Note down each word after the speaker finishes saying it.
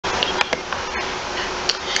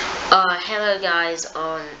Hello guys,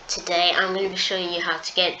 today I'm going to be showing you how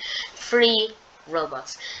to get free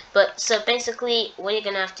Robux. So basically what you're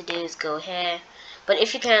going to have to do is go here, but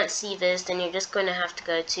if you can't see this, then you're just going to have to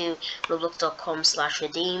go to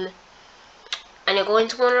roblox.com/redeem, and you're going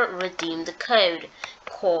to want to redeem the code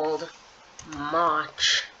called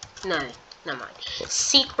March,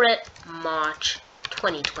 Secret March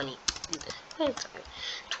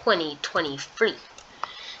 2023.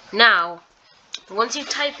 Now, once you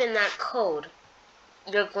type in that code,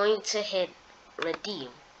 you're going to hit redeem,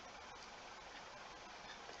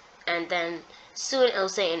 and then soon it'll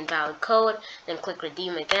say invalid code, then click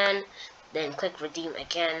redeem again, then click redeem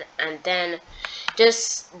again, and then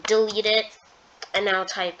just delete it, and now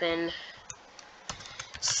type in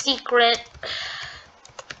secret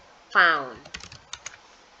found.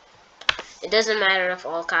 It doesn't matter if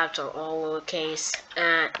all caps or all lowercase,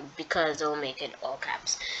 because it'll make it all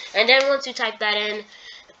caps. And then once you type that in,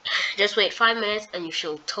 just wait 5 minutes and you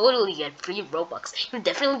should totally get free Robux. You're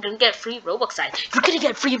definitely gonna get free Robux, guys. You're gonna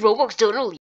get free Robux totally.